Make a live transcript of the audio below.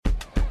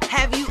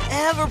Have you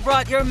ever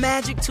brought your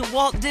magic to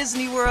Walt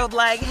Disney World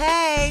like,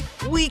 hey,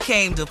 we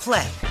came to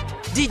play?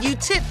 Did you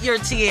tip your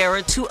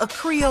tiara to a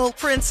Creole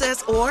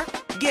princess or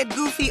get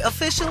goofy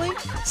officially?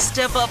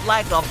 Step up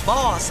like a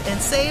boss and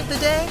save the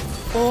day?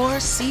 Or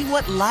see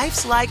what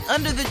life's like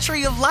under the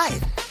tree of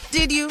life?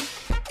 Did you?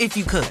 If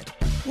you could.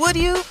 Would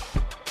you?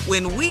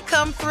 When we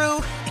come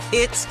through,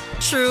 it's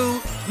true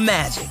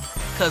magic.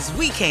 'Cause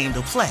we came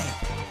to play.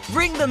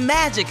 Bring the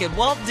magic at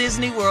Walt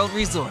Disney World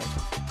Resort.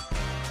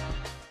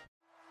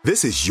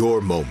 This is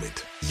your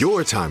moment,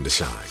 your time to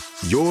shine,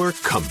 your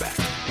comeback.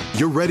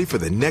 You're ready for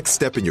the next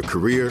step in your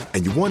career,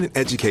 and you want an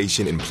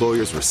education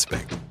employers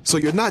respect. So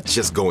you're not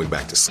just going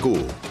back to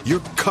school,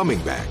 you're coming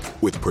back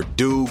with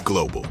Purdue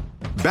Global.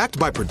 Backed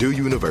by Purdue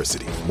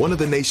University, one of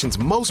the nation's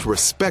most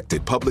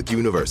respected public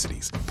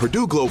universities,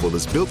 Purdue Global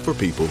is built for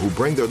people who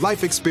bring their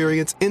life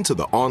experience into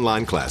the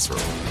online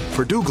classroom.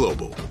 Purdue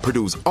Global,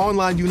 Purdue's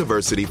online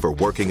university for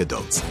working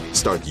adults.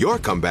 Start your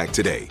comeback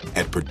today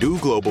at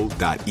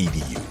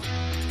purdueglobal.edu.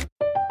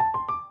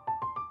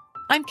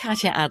 I'm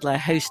Katya Adler,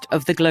 host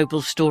of The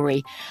Global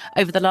Story.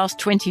 Over the last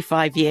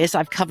 25 years,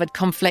 I've covered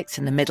conflicts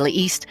in the Middle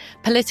East,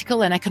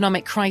 political and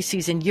economic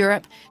crises in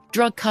Europe,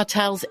 drug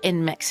cartels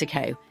in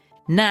Mexico.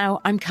 Now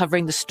I'm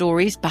covering the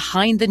stories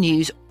behind the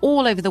news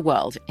all over the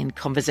world in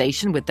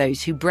conversation with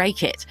those who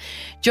break it.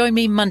 Join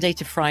me Monday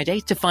to Friday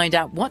to find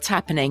out what's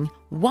happening,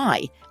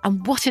 why,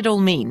 and what it all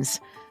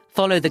means.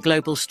 Follow The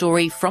Global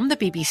Story from the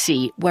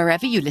BBC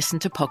wherever you listen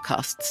to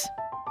podcasts.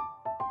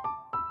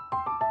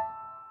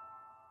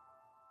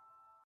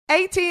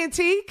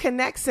 AT&T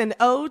connects an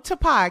ode to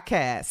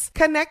podcasts.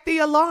 Connect the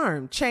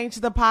alarm. Change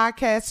the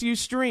podcast you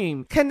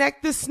stream.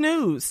 Connect the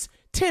snooze.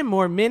 10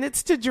 more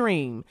minutes to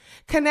dream.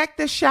 Connect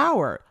the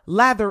shower.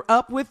 Lather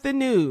up with the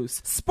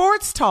news.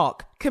 Sports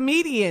talk,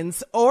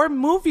 comedians, or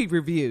movie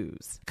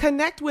reviews.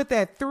 Connect with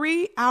that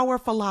 3-hour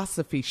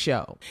philosophy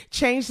show.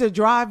 Change the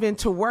drive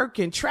into work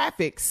in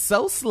traffic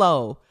so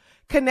slow.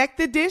 Connect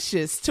the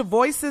dishes to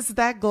voices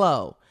that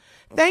glow.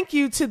 Thank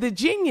you to the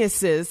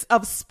geniuses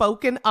of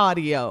spoken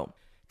audio.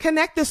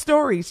 Connect the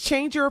stories,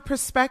 change your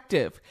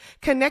perspective.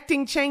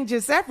 Connecting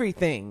changes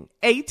everything.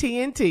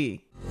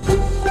 AT&T.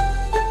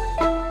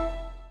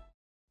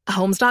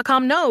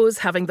 Homes.com knows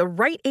having the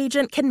right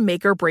agent can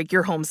make or break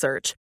your home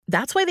search.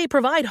 That's why they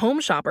provide home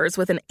shoppers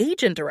with an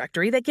agent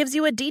directory that gives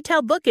you a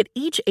detailed look at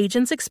each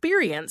agent's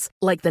experience,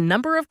 like the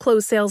number of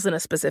closed sales in a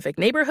specific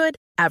neighborhood,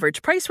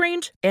 average price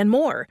range, and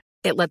more.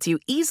 It lets you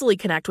easily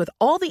connect with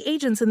all the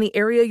agents in the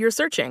area you're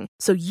searching,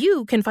 so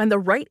you can find the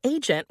right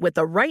agent with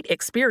the right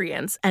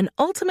experience and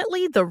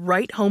ultimately the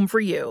right home for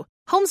you.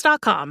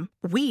 Homes.com.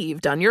 We've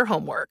done your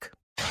homework.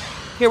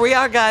 Here we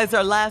are, guys,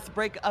 our last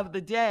break of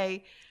the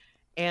day.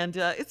 And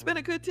it's been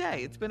a good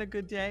day. It's been a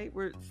good day.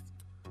 We're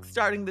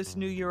starting this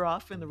new year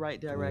off in the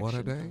right direction. What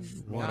a day.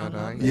 What a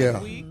day.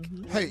 Yeah. Week.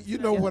 Hey, you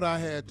know what I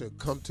had to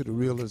come to the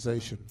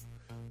realization?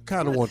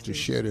 Kind of want to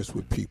share this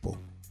with people.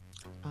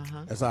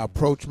 As I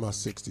approach my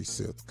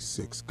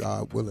 66,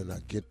 God willing, I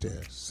get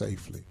there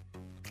safely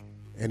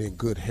and in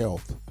good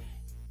health.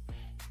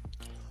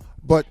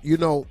 But, you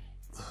know,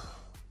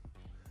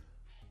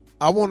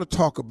 I want to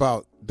talk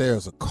about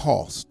there's a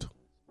cost.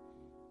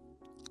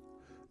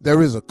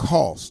 There is a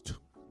cost.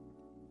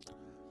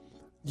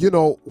 You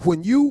know,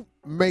 when you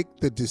make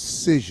the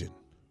decision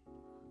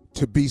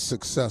to be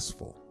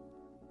successful,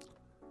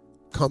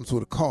 comes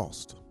with a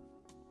cost.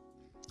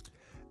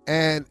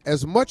 And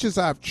as much as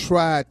I've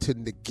tried to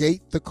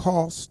negate the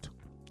cost,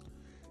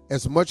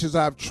 as much as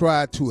I've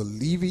tried to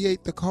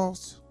alleviate the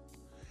cost,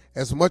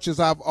 as much as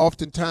I've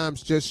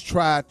oftentimes just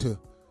tried to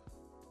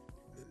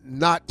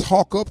not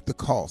talk up the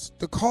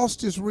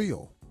cost is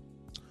real.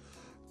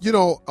 You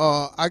know,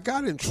 I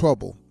got in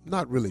trouble,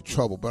 not really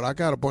trouble, but I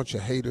got a bunch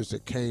of haters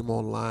that came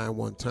online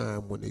one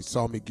time when they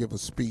saw me give a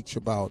speech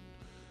about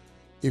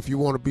if you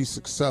want to be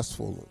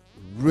successful,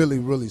 really,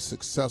 really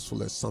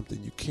successful at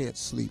something, you can't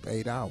sleep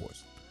 8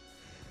 hours.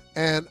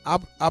 And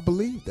I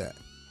believe that.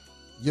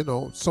 You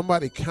know,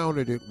 somebody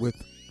countered it with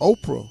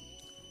Oprah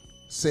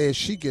says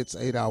she gets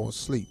 8 hours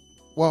sleep.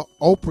 Well,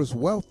 Oprah's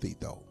wealthy,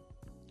 though.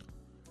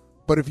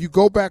 But if you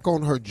go back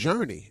on her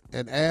journey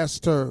and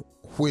asked her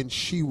when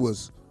she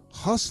was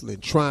hustling,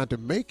 trying to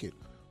make it,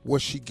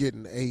 was she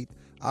getting 8?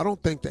 I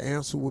don't think the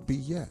answer would be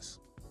yes.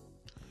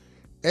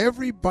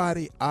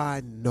 Everybody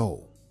I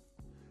know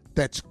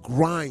that's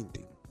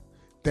grinding,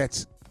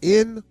 that's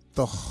in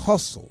the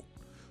hustle,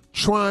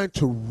 trying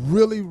to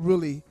really,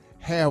 really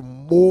have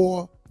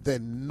more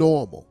than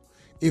normal.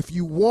 If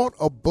you want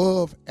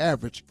above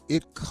average,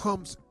 it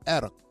comes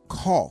at a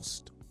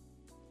cost.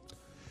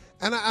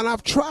 And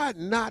I've tried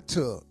not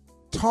to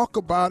talk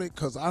about it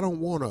because I don't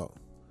want to,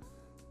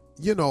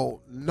 you know,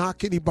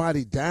 knock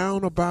anybody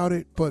down about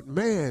it. But,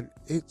 man,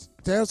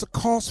 there's a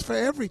cost for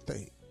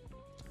everything.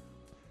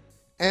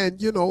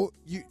 And, you know,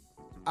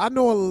 I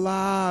know a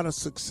lot of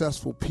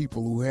successful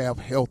people who have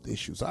health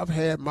issues. I've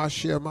had my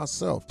share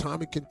myself.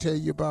 Tommy can tell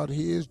you about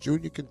his.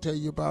 Junior can tell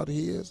you about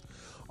his.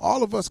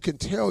 All of us can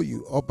tell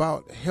you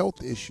about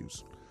health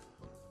issues.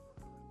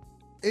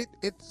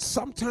 it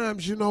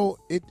sometimes,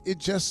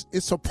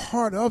 it's a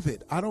part of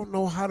it. I don't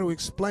know how to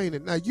explain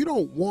it. Now, you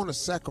don't want to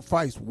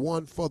sacrifice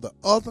one for the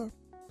other,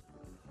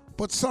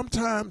 but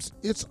sometimes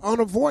it's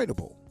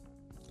unavoidable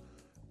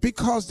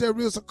because there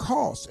is a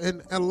cost.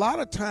 And a lot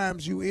of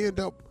times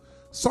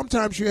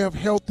sometimes you have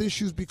health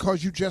issues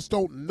because you just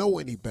don't know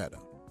any better.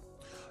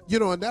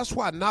 And that's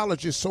why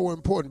knowledge is so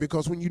important,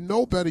 because when you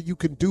know better, you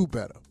can do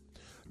better.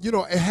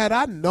 Had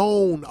I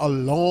known a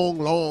long,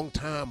 long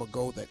time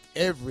ago that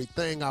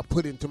everything I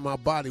put into my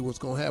body was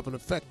going to have an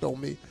effect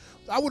on me,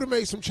 I would have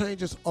made some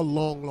changes a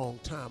long, long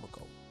time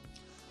ago.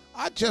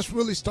 I just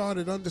really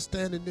started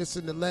understanding this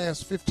in the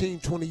last 15,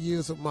 20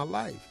 years of my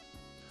life.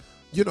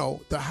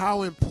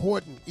 How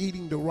important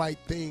eating the right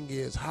thing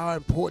is, how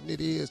important it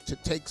is to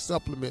take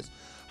supplements,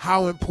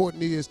 how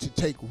important it is to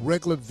take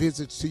regular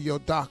visits to your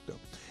doctor.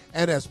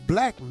 And as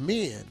black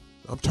men,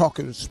 I'm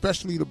talking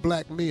especially to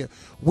black men,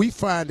 we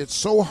find it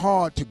so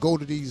hard to go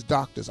to these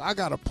doctors. I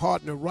got a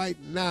partner right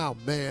now,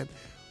 man,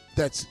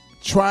 that's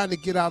trying to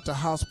get out the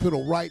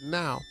hospital right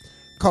now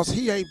because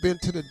he ain't been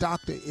to the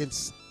doctor in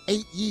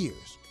 8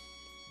 years.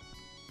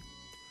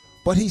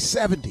 But he's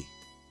 70,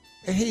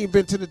 and he ain't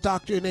been to the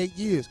doctor in 8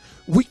 years.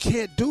 We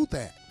can't do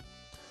that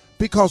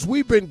because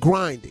we've been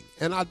grinding.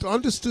 And I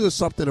understood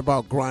something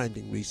about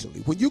grinding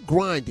recently. When you're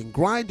grinding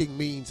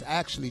means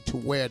actually to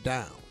wear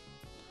down.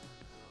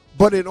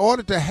 But in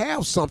order to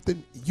have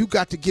something, you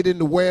got to get in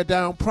the wear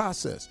down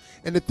process.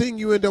 And the thing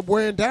you end up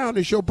wearing down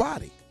is your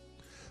body.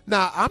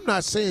 Now, I'm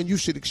not saying you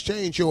should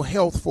exchange your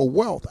health for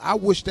wealth. I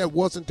wish that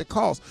wasn't the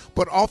cost.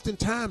 But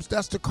oftentimes,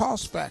 that's the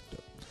cost factor.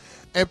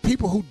 And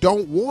people who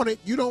don't want it,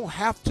 you don't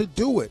have to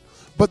do it.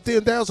 But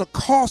then there's a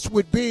cost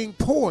with being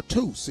poor,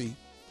 too, see?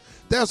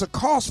 There's a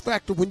cost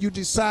factor when you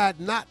decide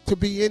not to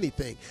be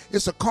anything.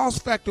 It's a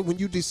cost factor when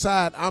you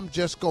decide I'm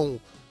just going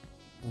to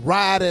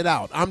ride it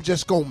out. I'm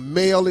just going to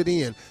mail it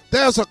in.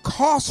 There's a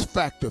cost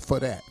factor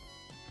for that.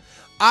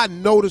 I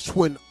notice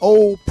when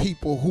old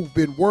people who've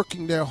been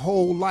working their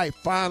whole life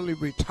finally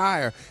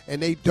retire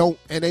and they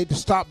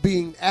stop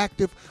being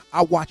active,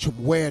 I watch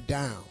them wear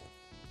down,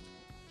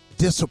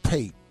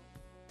 dissipate,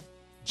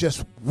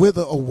 just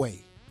wither away.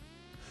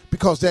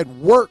 Because that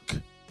work,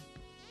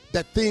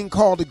 that thing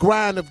called the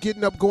grind of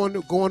getting up, going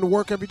to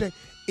work every day,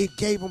 it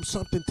gave them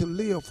something to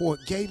live for.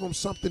 It gave them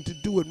something to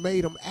do. It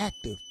made them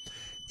active.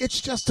 It's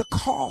just a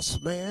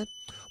cost, man.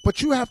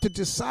 But you have to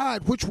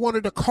decide which one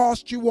of the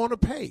costs you want to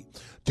pay.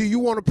 Do you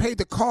want to pay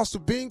the cost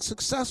of being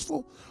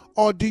successful,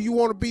 or do you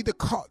want to pay the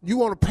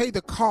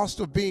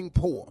cost of being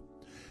poor?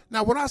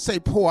 Now, when I say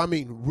poor, I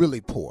mean really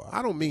poor.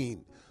 I don't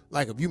mean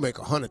like if you make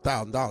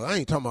 $100,000. I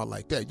ain't talking about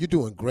like that. You're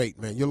doing great,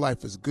 man. Your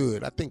life is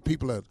good. I think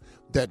people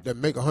that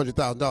make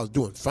 $100,000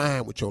 doing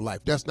fine with your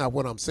life. That's not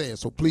what I'm saying.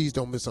 So please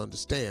don't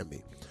misunderstand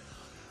me.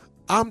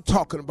 I'm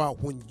talking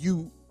about when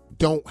you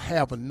don't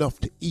have enough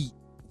to eat.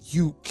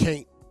 You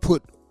can't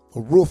put a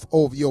roof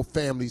over your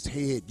family's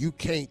head. You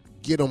can't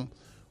get them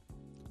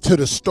to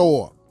the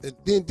store.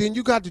 Then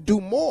you got to do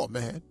more,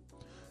 man.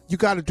 You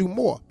got to do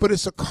more. But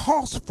it's a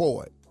cost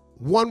for it,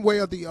 one way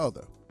or the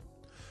other.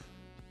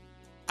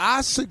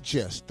 I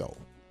suggest, though,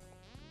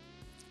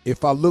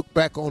 if I look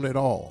back on it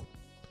all,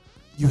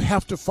 you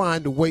have to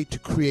find a way to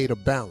create a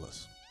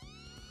balance.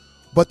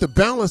 But the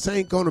balance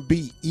ain't going to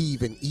be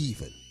even.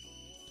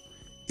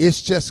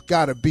 It's just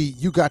got to be,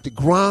 you got to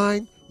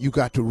grind, you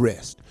got to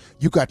rest.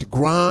 You got to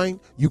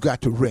grind, you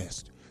got to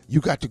rest. You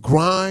got to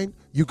grind,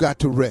 you got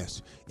to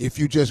rest. If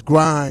you just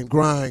grind,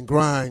 then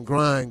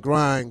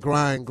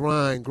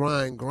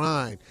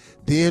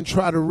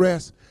try to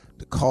rest,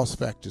 the cost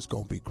factor is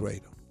going to be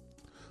greater.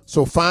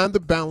 So find the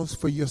balance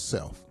for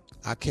yourself.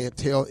 I can't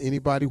tell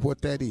anybody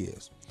what that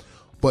is.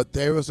 But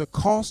there is a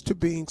cost to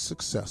being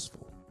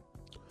successful.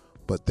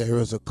 But there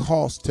is a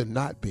cost to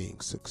not being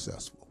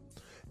successful.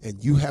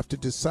 And you have to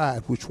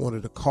decide which one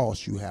of the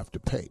costs you have to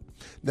pay.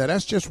 Now,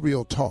 that's just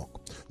real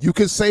talk. You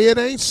can say it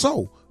ain't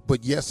so,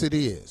 but yes, it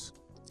is.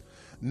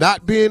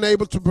 Not being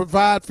able to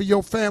provide for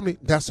your family,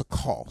 that's a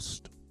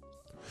cost.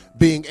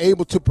 Being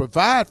able to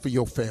provide for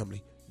your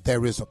family,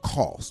 there is a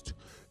cost.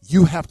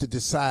 You have to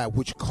decide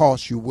which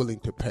cost you're willing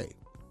to pay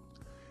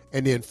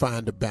and then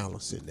find a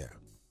balance in there.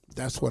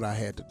 That's what I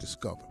had to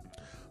discover.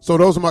 So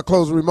those are my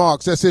closing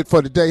remarks. That's it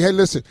for today. Hey,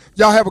 listen,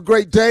 y'all have a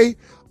great day.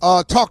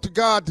 Talk to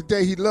God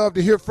today. He'd love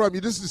to hear from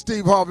you. This is the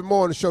Steve Harvey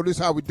Morning Show. This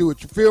is how we do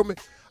it. You feel me?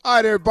 All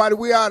right, everybody,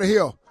 we out of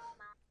here.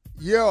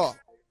 Yeah.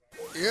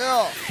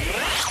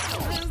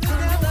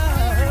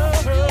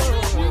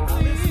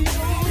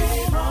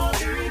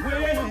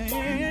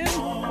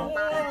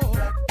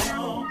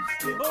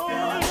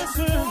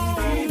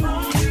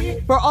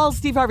 For all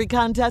Steve Harvey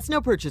contests,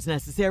 no purchase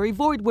necessary,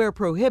 void where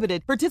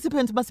prohibited.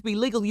 Participants must be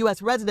legal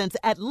U.S. residents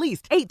at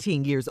least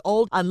 18 years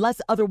old unless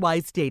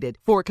otherwise stated.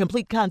 For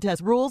complete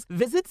contest rules,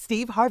 visit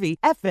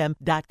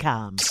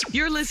SteveHarveyFM.com.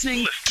 You're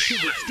listening to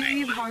the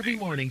Steve Harvey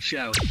Morning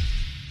Show.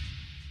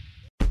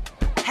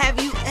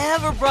 Have you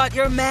ever brought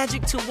your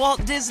magic to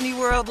Walt Disney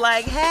World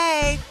like,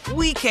 hey,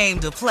 we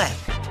came to play?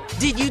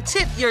 Did you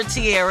tip your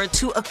tiara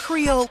to a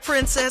Creole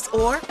princess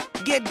or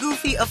Get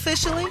goofy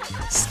officially?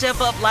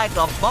 Step up like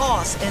a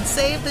boss and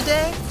save the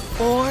day?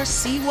 Or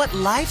see what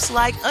life's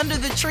like under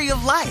the tree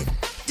of life?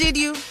 Did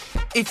you?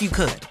 If you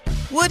could.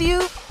 Would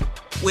you?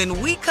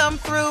 When we come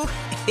through,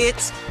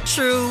 it's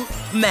true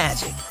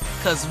magic.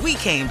 'Cause we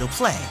came to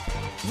play.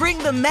 Bring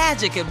the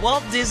magic at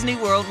Walt Disney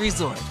World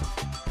Resort.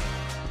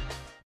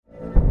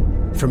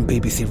 From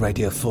BBC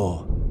Radio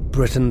 4,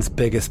 Britain's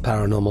biggest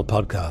paranormal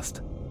podcast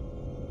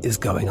is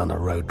going on a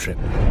road trip.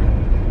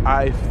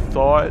 I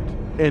thought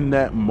in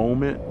that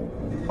moment,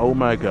 oh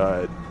my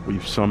God,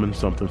 we've summoned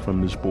something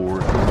from this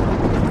board.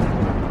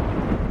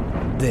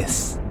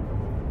 This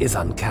is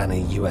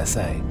Uncanny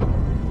USA.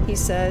 He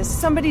says,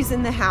 somebody's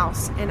in the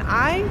house, and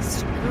I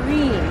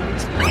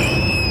screamed.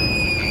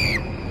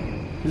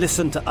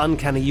 Listen to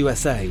Uncanny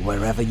USA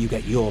wherever you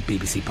get your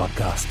BBC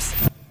podcasts,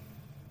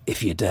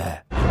 if you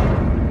dare.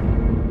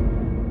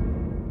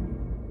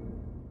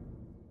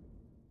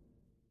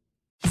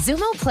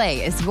 Xumo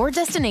Play is your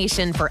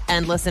destination for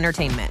endless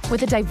entertainment.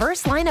 With a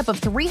diverse lineup of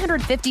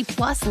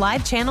 350-plus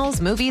live channels,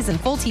 movies, and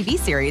full TV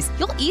series,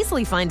 you'll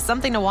easily find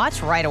something to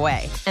watch right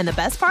away. And the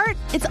best part?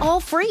 It's all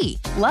free.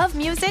 Love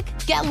music?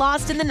 Get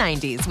lost in the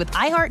 90s with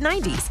iHeart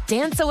 90s,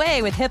 dance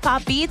away with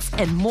hip-hop beats,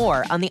 and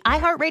more on the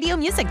iHeartRadio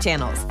music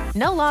channels.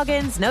 No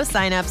logins, no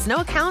signups, no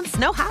accounts,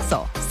 no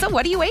hassle. So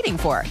what are you waiting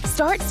for?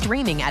 Start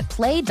streaming at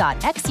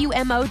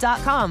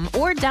play.xumo.com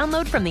or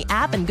download from the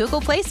app and Google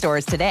Play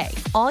stores today.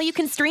 All you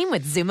can stream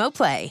with Xumo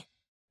Play.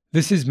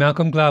 This is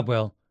Malcolm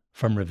Gladwell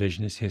from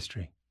Revisionist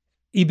History.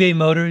 eBay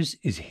Motors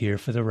is here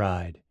for the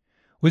ride.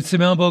 With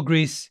some elbow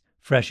grease,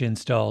 fresh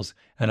installs,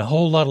 and a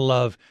whole lot of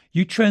love,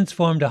 you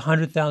transformed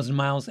 100,000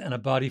 miles and a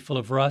body full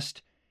of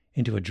rust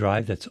into a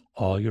drive that's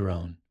all your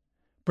own.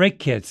 Brake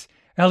kits,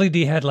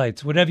 LED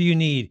headlights, whatever you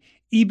need,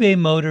 eBay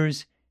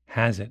Motors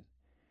has it.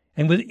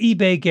 And with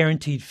eBay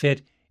Guaranteed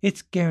Fit,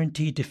 it's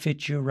guaranteed to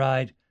fit your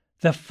ride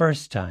the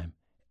first time,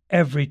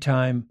 every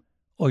time,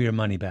 or your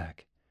money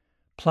back.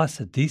 Plus,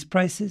 at these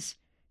prices,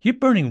 you're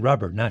burning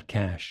rubber, not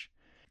cash.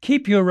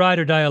 Keep your ride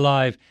or die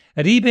alive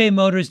at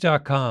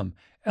ebaymotors.com.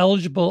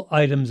 Eligible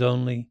items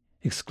only.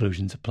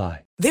 Exclusions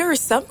apply. There are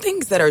some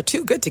things that are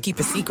too good to keep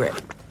a secret.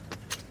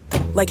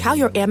 Like how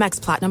your Amex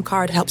Platinum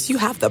card helps you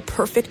have the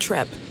perfect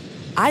trip.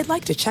 I'd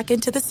like to check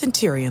into the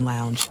Centurion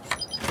Lounge.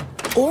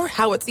 Or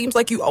how it seems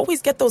like you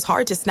always get those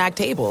hard-to-snag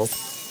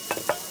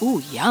tables.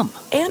 Ooh, yum.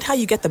 And how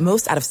you get the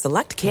most out of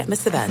select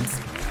can't-miss events.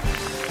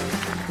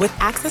 With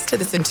access to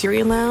the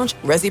Centurion Lounge,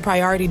 Resi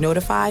Priority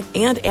Notify,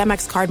 and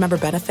Amex card member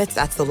benefits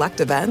at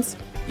select events,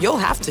 you'll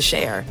have to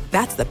share.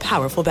 That's the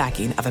powerful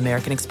backing of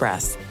American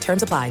Express.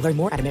 Terms apply. Learn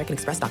more at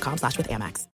americanexpress.com/withAmex.